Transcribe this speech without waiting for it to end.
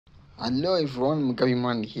Hello everyone,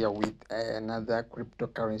 MetaMask here with another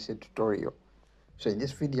cryptocurrency tutorial. So in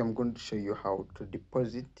this video, I'm going to show you how to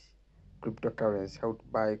deposit cryptocurrency, how to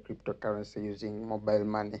buy cryptocurrency using mobile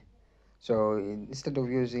money. So instead of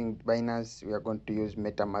using Binance, we are going to use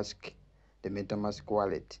MetaMask, the MetaMask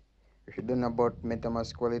Wallet. If you don't know about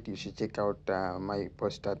MetaMask Wallet, you should check out my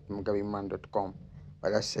post at mugabeman.com.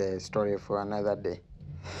 But that's a story for another day.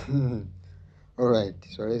 Alright,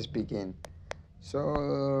 so let's begin. So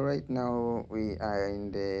right now we are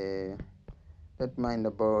in the don't mind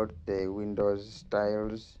about the Windows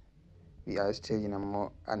styles. We are still in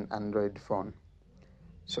an Android phone.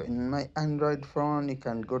 So in my Android phone, you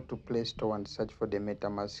can go to PlayStore and search for the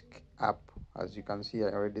MetaMask app. As you can see, I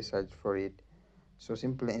already searched for it. So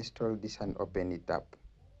simply install this and open it up.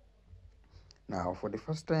 Now for the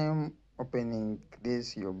first time opening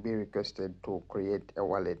this, you'll be requested to create a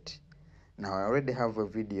wallet. Now I already have a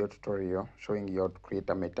video tutorial showing you how to create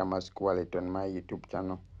a MetaMask wallet on my YouTube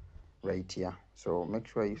channel right here. So make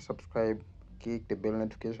sure you subscribe, click the bell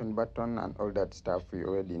notification button and all that stuff you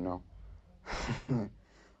already know.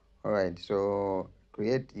 Alright, so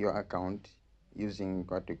create your account using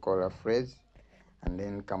what we call a phrase and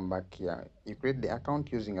then come back here. You create the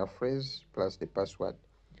account using a phrase plus the password.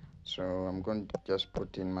 So I'm going to just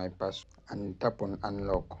put in my password and tap on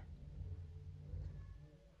unlock.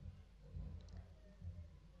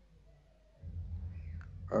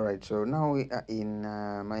 Alright, so now we are in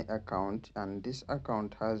my account, and this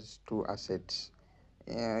account has two assets.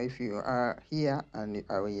 If you are here and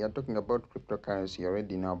we are talking about cryptocurrency, you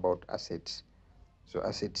already know about assets. So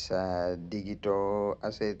assets are digital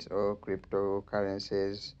assets or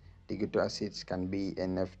cryptocurrencies. Digital assets can be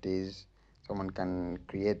NFTs. Someone can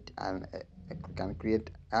create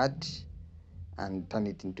art and turn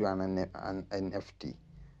it into an NFT.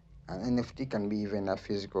 An NFT can be even a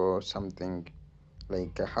physical something,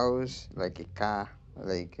 like a house, like a car,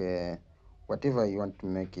 like whatever you want to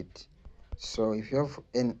make it. So if you have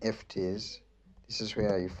NFTs, this is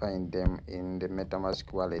where you find them in the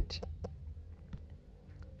MetaMask wallet.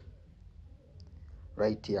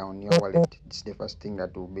 Right here on your wallet, it's the first thing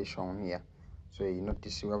that will be shown here. So you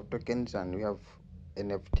notice we have tokens and we have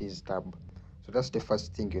NFTs tab. So that's the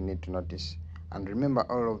first thing you need to notice. And remember,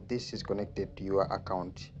 all of this is connected to your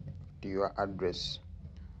account, to your address.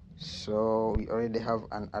 So we already have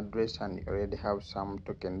an address and we already have some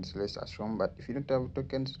tokens, let's assume. But if you don't have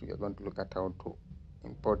tokens, we are going to look at how to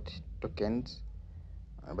import tokens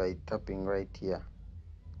by tapping right here.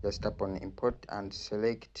 Just tap on import and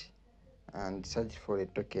select and search for the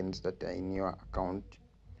tokens that are in your account,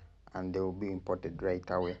 and they will be imported right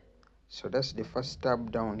away. So that's the first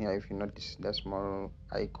tab down here. If you notice the small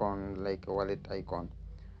icon, like a wallet icon,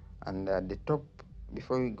 and at the top,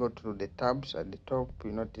 before we go to the tabs, at the top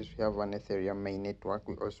you notice we have an Ethereum main network.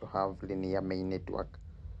 We also have linear main network,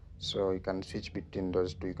 so you can switch between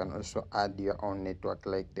those two. You can also add your own network,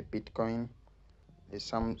 like the Bitcoin. There's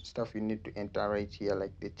some stuff you need to enter right here,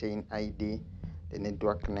 like the chain ID, the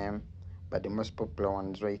network name, but the most popular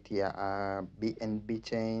ones right here are BNB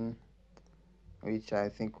chain, which I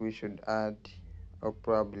think we should add or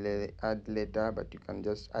probably add later, but you can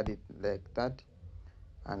just add it like that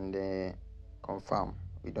and confirm.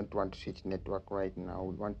 We don't want to switch network right now.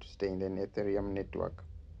 We want to stay in an Ethereum network.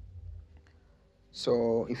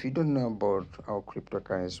 So if you don't know about how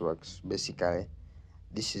cryptocurrency works, basically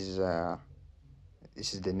this is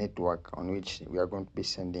the network on which we are going to be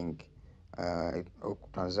sending or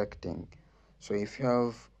transacting. So if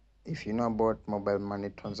you know about mobile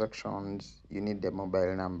money transactions, you need the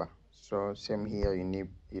mobile number. So same here, you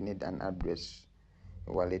need an address,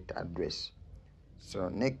 a wallet address. So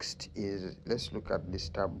next is, let's look at this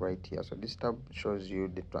tab right here. So this tab shows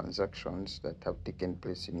you the transactions that have taken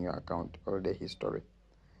place in your account, all the history.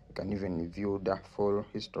 You can even view the full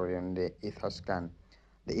history on the Etherscan.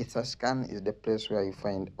 The Etherscan is the place where you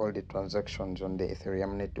find all the transactions on the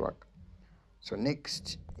Ethereum network. So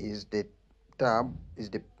next is the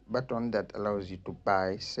button that allows you to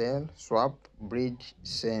buy, sell, swap, bridge,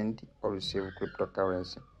 send, or receive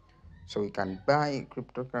cryptocurrency. So we can buy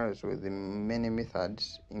cryptocurrency with many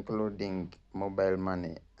methods, including mobile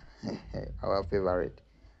money, our favorite.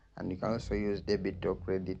 And you can also use debit or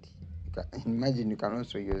credit. You can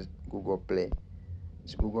also use Google Play.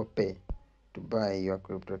 It's Google Pay to buy your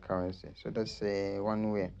cryptocurrency. So that's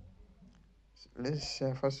one way. So let's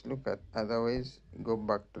first look at other ways. Go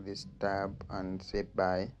back to this tab and say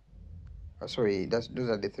buy. Sorry, those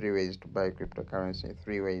are the three ways to buy cryptocurrency.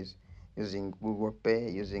 Three ways: using Google Pay,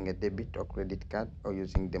 using a debit or credit card, or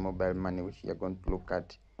using the mobile money, which you're going to look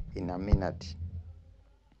at in a minute.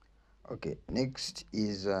 Okay, next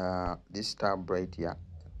is this tab right here.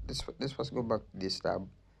 let's first go back to this tab.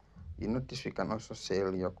 You notice you can also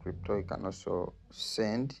sell your crypto. You can also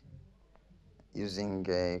send using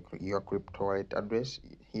your crypto wallet address.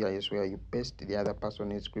 Here is where you paste the other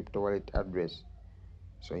person's crypto wallet address.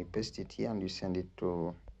 So you paste it here and you send it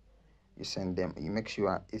to, you send them, you make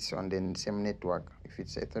sure it's on the same network. If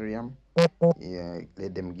it's Ethereum,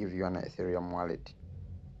 let them give you an Ethereum wallet.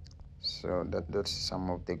 So that's some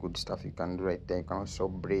of the good stuff you can do right there. You can also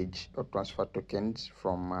bridge or transfer tokens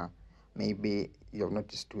from maybe you have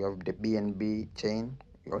noticed we have the BNB chain.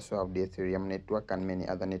 You also have the Ethereum network and many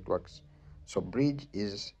other networks. So bridge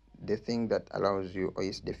is the thing that allows you, or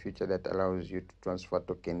is the feature that allows you to transfer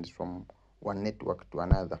tokens from one network to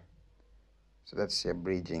another. So that's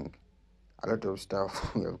bridging. A lot of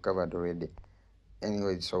stuff we have covered already.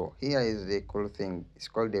 Anyway, so here is the cool thing. It's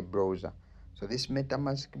called a browser. So this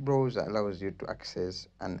MetaMask browser allows you to access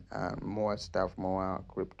and more stuff, more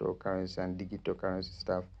cryptocurrency and digital currency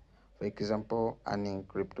stuff. For example, earning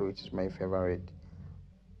crypto, which is my favorite.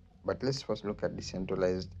 But let's first look at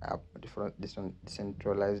decentralized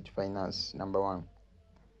decentralized finance, number one.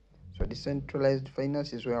 So decentralized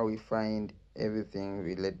finance is where we find everything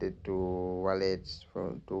related to wallets,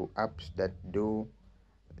 to apps that do.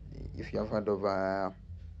 If you have heard of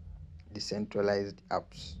decentralized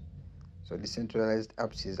apps. So decentralized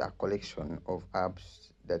apps is a collection of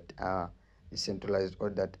apps that are decentralized or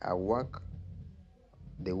that are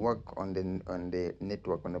they work on the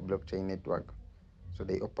network, on the blockchain network. So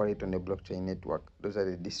they operate on the blockchain network. Those are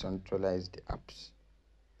the decentralized apps.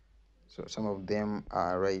 So some of them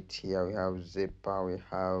are right here. We have Zipper, we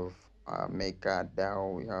have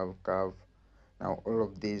MakerDAO, we have Curve. Now all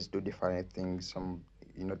of these do different things. Some,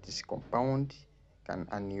 you notice, compound can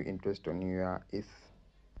earn you interest on your ETH.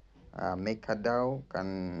 MakerDAO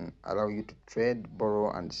can allow you to trade,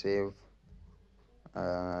 borrow, and save,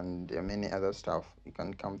 and many other stuff. You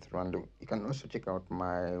can come through and you can also check out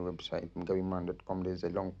my website mgabiman.com. There's a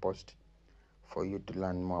long post for you to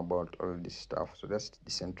learn more about all this stuff. So that's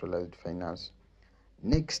decentralized finance.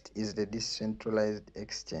 Next is the decentralized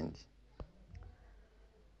exchange.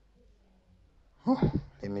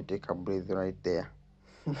 Let me take a breath right there.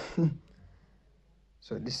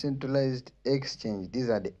 So decentralized exchange, these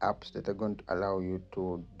are the apps that are going to allow you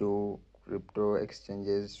to do crypto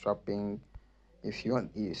exchanges, swapping. If you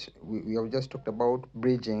want, we have just talked about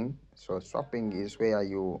bridging. So swapping is where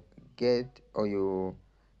you get or you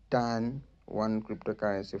turn one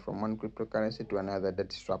cryptocurrency from one cryptocurrency to another.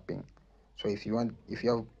 That's swapping. So if you have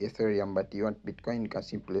Ethereum but you want Bitcoin, you can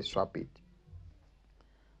simply swap it,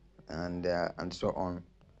 and so on.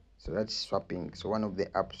 So that's swapping. So one of the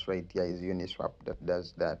apps right here is Uniswap that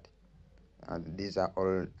does that. These are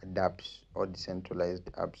all DApps or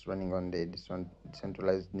decentralized apps running on the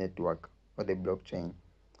decentralized network or the blockchain.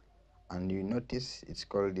 And you notice it's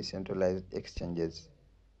called decentralized exchanges.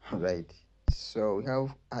 Right. So we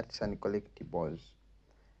have arts and collectibles.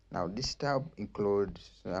 Now this tab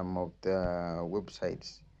includes some of the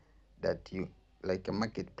websites that you like,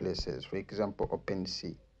 marketplaces, for example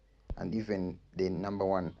OpenSea. And even the number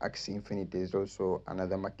one, Axie Infinity, is also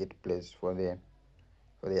another marketplace for the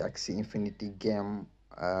Axie Infinity game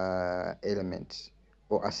elements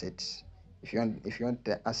or assets. If you want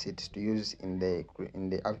the assets to use in the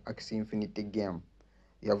Axie Infinity game,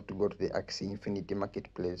 you have to go to the Axie Infinity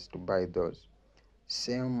marketplace to buy those.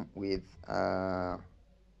 Same with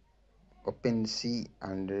OpenSea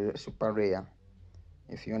and Super Rare.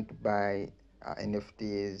 If you want to buy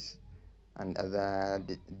NFTs and other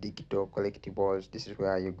digital collectibles, this is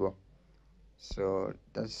where you go. So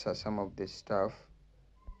that's some of the stuff.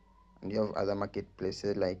 And you have other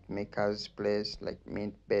marketplaces like Maker's Place, like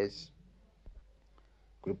Mintbase,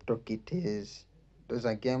 CryptoKitties. Those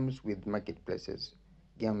are games with marketplaces,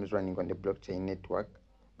 games running on the blockchain network,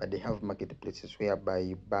 but they have marketplaces whereby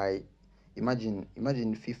you buy. Imagine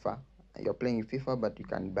FIFA. You're playing FIFA, but you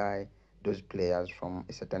can buy those players from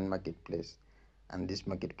a certain marketplace, and this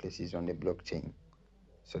marketplace is on the blockchain.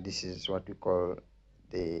 So this is what we call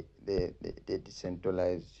the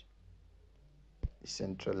decentralized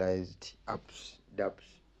apps,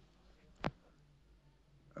 DApps.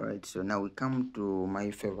 All right, so now we come to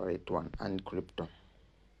my favorite one, and crypto.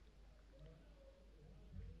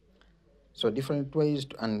 So different ways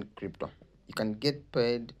to earn crypto. You can get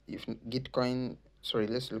paid if Gitcoin. Sorry,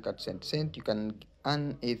 let's look at Cent. Cent, you can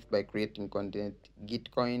earn ETH by creating content.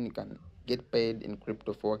 Gitcoin, you can get paid in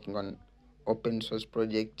crypto for working on open source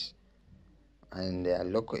projects. And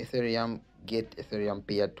local Ethereum, get Ethereum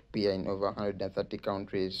peer-to-peer in over 130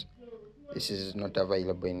 countries. This is not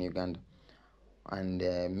available in Uganda. And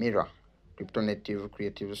Mirror, crypto native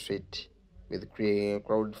creative suite. with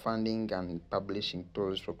crowdfunding and publishing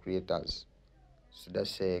tools for creators. So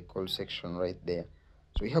that's a call section right there.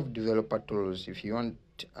 So we have developer tools. If you want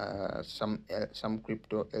some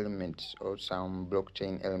crypto elements or some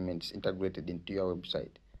blockchain elements integrated into your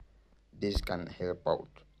website, this can help out.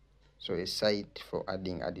 So a site for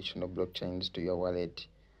adding additional blockchains to your wallet,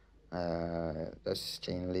 that's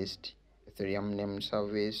chain list, Ethereum name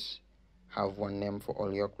service, have one name for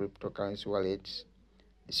all your cryptocurrency wallets,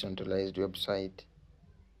 decentralized website,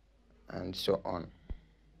 and so on.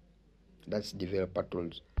 That's developer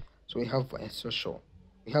tools. So we have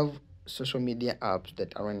social media apps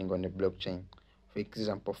that are running on the blockchain. For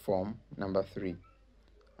example, Form number 3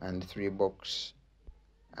 and 3box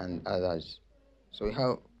and others. So we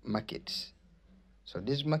have markets. So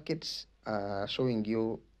these markets are showing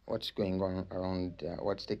you what's going on around,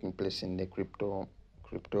 what's taking place in the crypto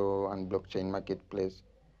and blockchain marketplace.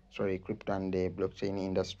 Crypto and the blockchain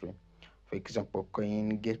industry. For example,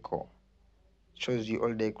 CoinGecko shows you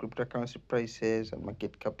all the cryptocurrency prices and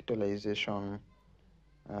market capitalization,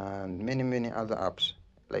 and many other apps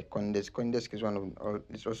like Coindesk. Coindesk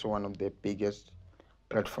is also one of the biggest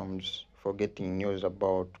platforms for getting news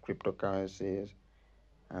about cryptocurrencies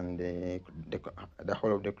and the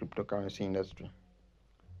whole of the cryptocurrency industry.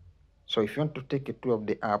 So if you want to take a tour of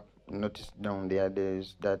the app, notice down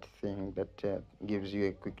there's that thing that gives you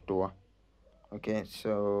a quick tour. Okay,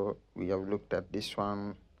 so we have looked at this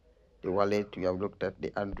one, the wallet. We have looked at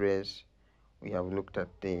the address. We have looked at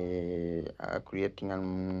the creating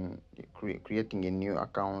a new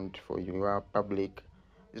account for your public.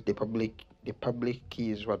 The public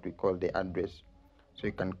key is what we call the address. So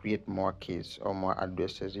you can create more keys or more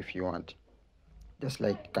addresses if you want. Just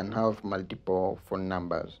like you can have multiple phone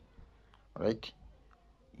numbers, right?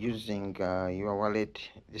 Using your wallet,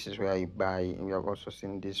 this is where you buy. We have also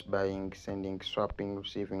seen this buying, sending, swapping,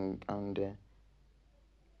 receiving, and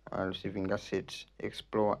receiving assets.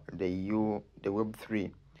 Explore the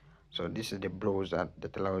Web3. So this is the browser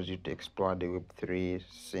that allows you to explore the Web3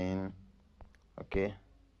 scene. Okay,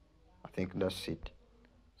 I think that's it.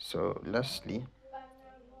 So lastly,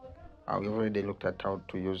 we've already looked at how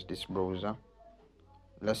to use this browser.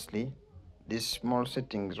 Lastly, these small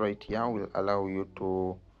settings right here will allow you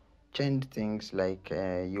to change things like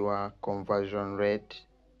your conversion rate,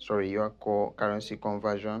 your currency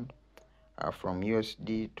conversion from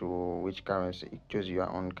USD to which currency. Choose your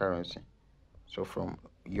own currency. So from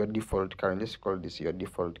your default currency, let's call this your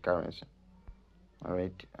default currency. All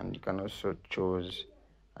right, and you can also choose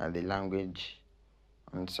the language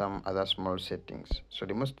and some other small settings. So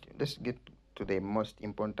let's get to the most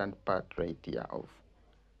important part right here of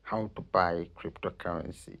how to buy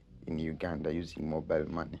cryptocurrency in Uganda using mobile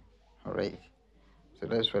money. All right, so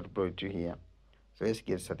that's what brought you here. So let's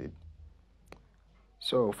get started.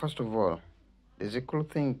 So first of all, there's a cool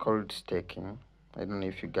thing called staking. I don't know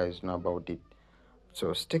if you guys know about it.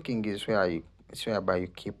 So staking is whereby you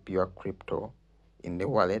keep your crypto in the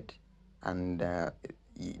wallet, and the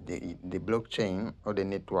blockchain or the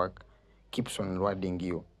network keeps on rewarding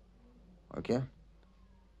you. Okay.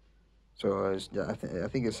 So I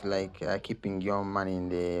think it's like keeping your money in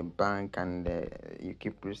the bank, and you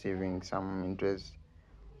keep receiving some interest.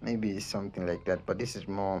 Maybe it's something like that, but this is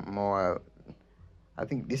more. I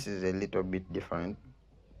think this is a little bit different,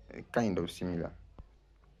 kind of similar.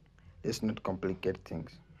 Let's not complicate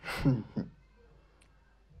things.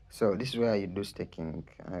 So this is where you do staking.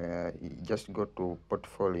 You just go to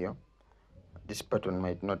portfolio. This button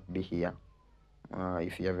might not be here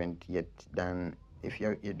if you haven't yet done. If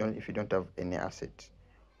you don't have any assets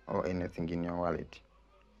or anything in your wallet,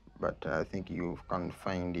 but I think you can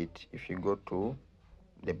find it if you go to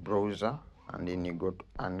the browser and then you go to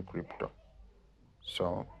earn crypto.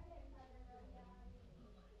 So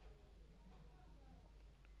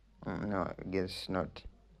no, I guess not.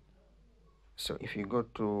 So if you go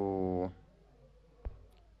to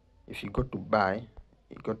buy,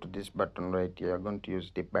 you go to this button right here. You're going to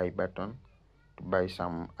use the buy button to buy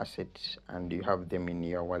some assets, and you have them in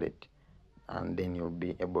your wallet, and then you'll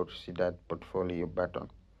be able to see that portfolio button.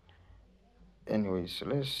 Anyways, so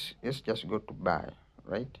let's just go to buy,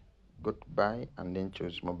 right? Go to buy and then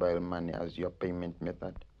choose mobile money as your payment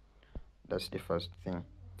method. That's the first thing.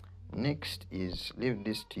 Next is leave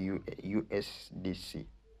this to USDC.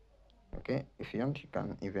 Okay, if you want, you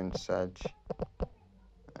can even search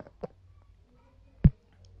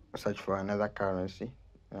for another currency,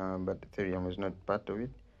 but Ethereum is not part of it.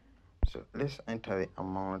 So let's enter the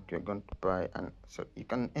amount you're going to buy, and so you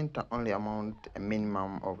can enter only a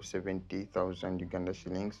minimum of 70,000 Uganda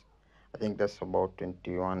shillings. I think that's about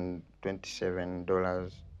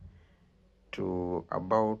 $27 to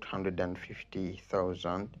about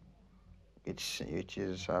 150,000, which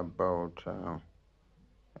is about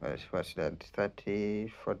what's that,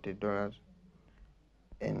 $30-40.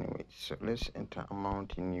 Anyway, so let's enter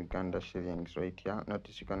amount in Uganda shillings right here.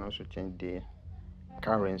 Notice you can also change the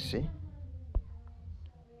currency.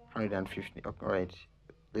 150. Okay, right,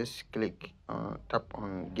 let's click tap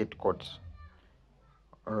on get codes.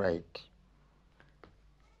 All right,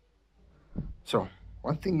 so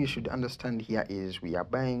one thing you should understand here is we are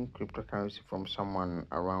buying cryptocurrency from someone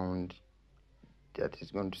around that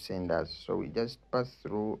is going to send us. So we just pass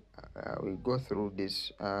through, we go through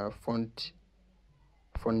this phone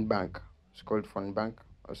bank. It's called phone bank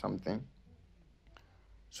or something.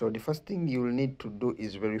 So the first thing you will need to do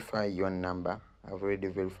is verify your number. I've already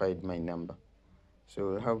verified my number.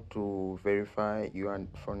 So you have to verify your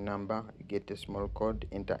phone number. You get a small code,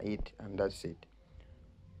 enter it, and that's it.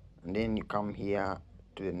 And then you come here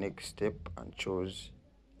to the next step and choose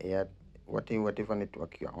whatever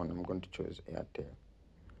network you're on. I'm going to choose Airtel.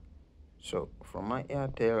 So from my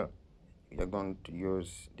Airtel, you're going to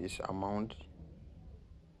use this amount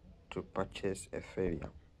to purchase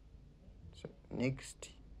Ethereum. So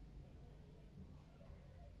next,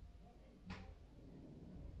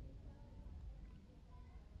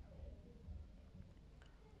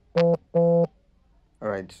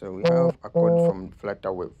 alright, so we have a code from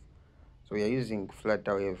Flutterwave. So we are using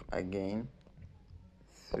Flutterwave again,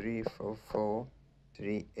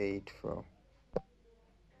 344384.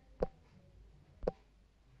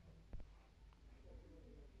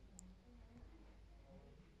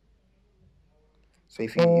 So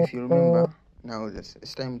if you remember, now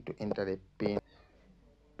it's time to enter the pin.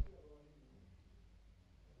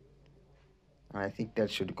 And I think that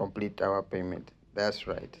should complete our payment. That's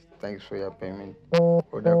right. Thanks for your payment.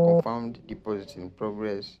 Order confirmed, deposit in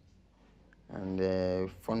progress, and the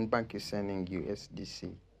phone bank is sending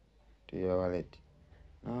USDC to your wallet.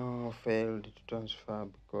 No, failed to transfer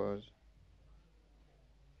because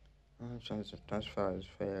transfer has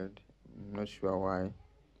failed. Not sure why.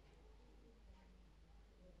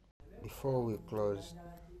 Before we close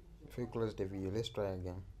the video, let's try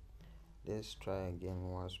again. Let's try again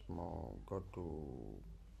once more. Go to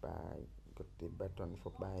buy, go to the button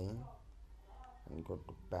for buying, and go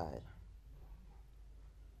to buy,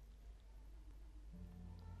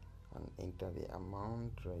 and enter the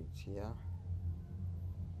amount right here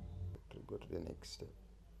to go to the next step.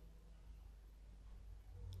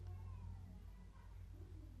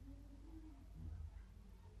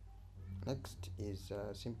 Next is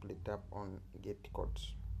simply tap on get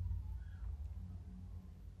codes.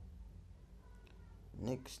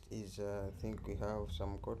 Next is I think we have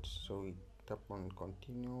some codes, so we tap on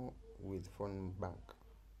continue with phone bank.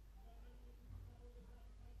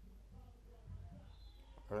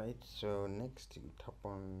 Alright, so next you tap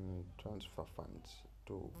on transfer funds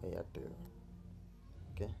to Airtel.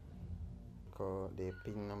 Okay, call the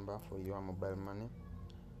PIN number for your mobile money,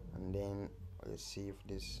 and then let's see if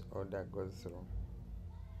this order goes through.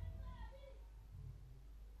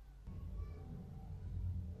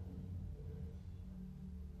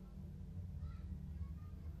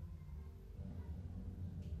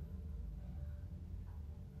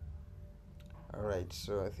 Alright,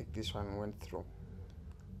 so I think this one went through.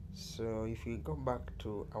 So if we go back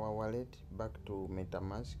to our wallet, back to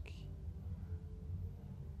MetaMask,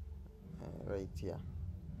 right here,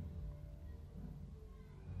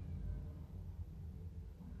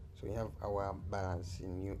 so we have our balance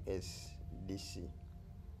in USDC.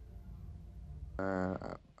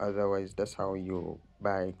 Otherwise, that's how you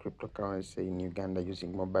buy cryptocurrency in Uganda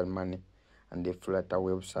using mobile money and the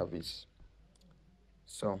Flutterwave service.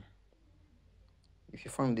 So if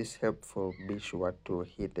you found this helpful, be sure to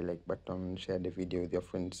hit the like button, share the video with your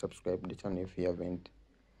friends, subscribe to the channel if you haven't,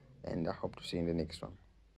 and I hope to see you in the next one.